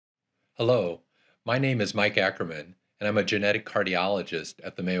Hello, my name is Mike Ackerman, and I'm a genetic cardiologist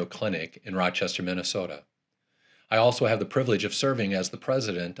at the Mayo Clinic in Rochester, Minnesota. I also have the privilege of serving as the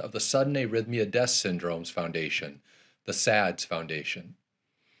president of the Sudden Arrhythmia Death Syndromes Foundation, the SADS Foundation.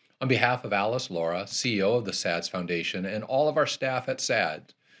 On behalf of Alice Laura, CEO of the SADS Foundation, and all of our staff at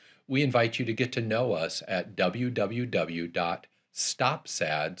SADS, we invite you to get to know us at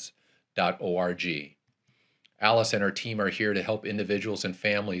www.stopsads.org. Alice and her team are here to help individuals and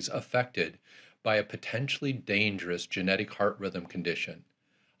families affected by a potentially dangerous genetic heart rhythm condition,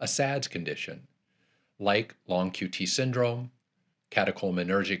 a SADS condition, like long QT syndrome,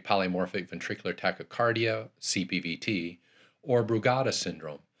 catecholaminergic polymorphic ventricular tachycardia, CPVT, or Brugada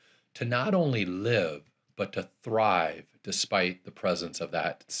syndrome, to not only live, but to thrive despite the presence of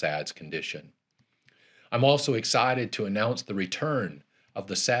that SADS condition. I'm also excited to announce the return of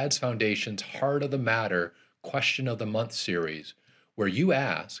the SADS Foundation's Heart of the Matter Question of the Month series, where you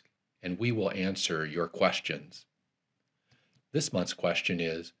ask and we will answer your questions. This month's question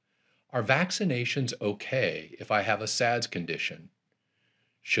is, are vaccinations okay if I have a SADS condition?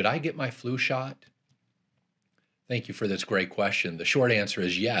 Should I get my flu shot? Thank you for this great question. The short answer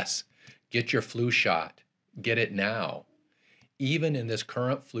is yes. Get your flu shot. Get it now. Even in this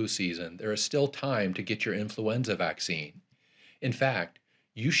current flu season, there is still time to get your influenza vaccine. In fact,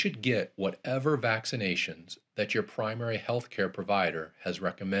 you should get whatever vaccinations that your primary healthcare provider has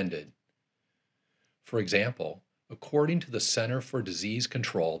recommended. For example, according to the Center for Disease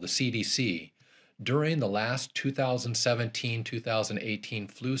Control, the CDC, during the last 2017-2018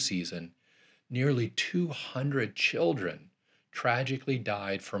 flu season, nearly 200 children tragically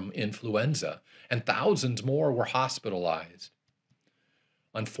died from influenza, and thousands more were hospitalized.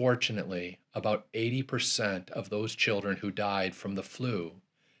 Unfortunately, about 80% of those children who died from the flu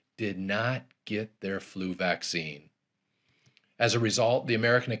did not get their flu vaccine. As a result, the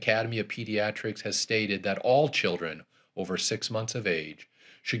American Academy of Pediatrics has stated that all children over 6 months of age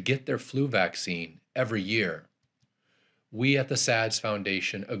should get their flu vaccine every year. We at the SADS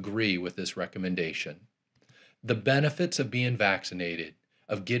Foundation agree with this recommendation. The benefits of being vaccinated,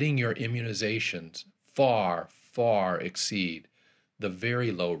 of getting your immunizations, far, far exceed the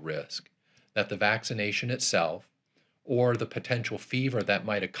very low risk that the vaccination itself or the potential fever that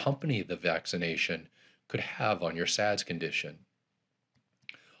might accompany the vaccination could have on your SADS condition.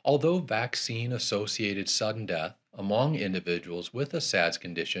 Although vaccine-associated sudden death among individuals with a SADS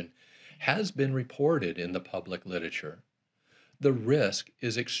condition has been reported in the public literature, the risk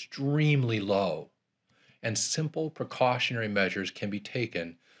is extremely low, and simple precautionary measures can be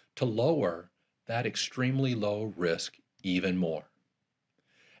taken to lower that extremely low risk even more.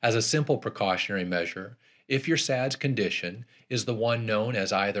 As a simple precautionary measure, if your SADS condition is the one known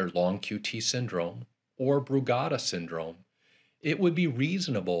as either long QT syndrome or Brugada syndrome, it would be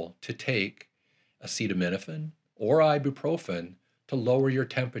reasonable to take acetaminophen or ibuprofen to lower your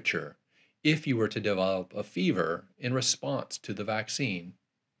temperature if you were to develop a fever in response to the vaccine.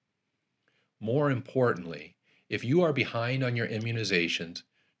 More importantly, if you are behind on your immunizations,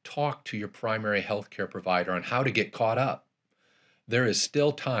 talk to your primary healthcare provider on how to get caught up. There is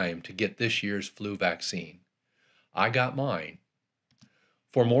still time to get this year's flu vaccine. I got mine.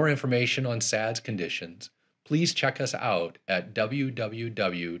 For more information on SADS conditions, please check us out at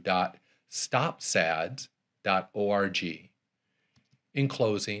www.stopsads.org. In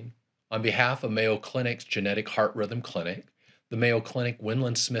closing, on behalf of Mayo Clinic's Genetic Heart Rhythm Clinic, the Mayo Clinic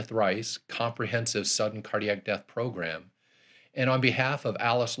Winland Smith Rice Comprehensive Sudden Cardiac Death Program, and on behalf of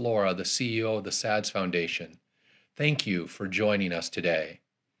Alice Laura, the CEO of the SADS Foundation, thank you for joining us today.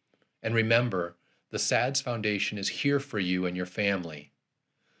 And remember, the SADS Foundation is here for you and your family.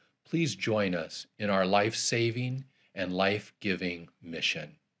 Please join us in our life-saving and life-giving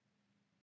mission.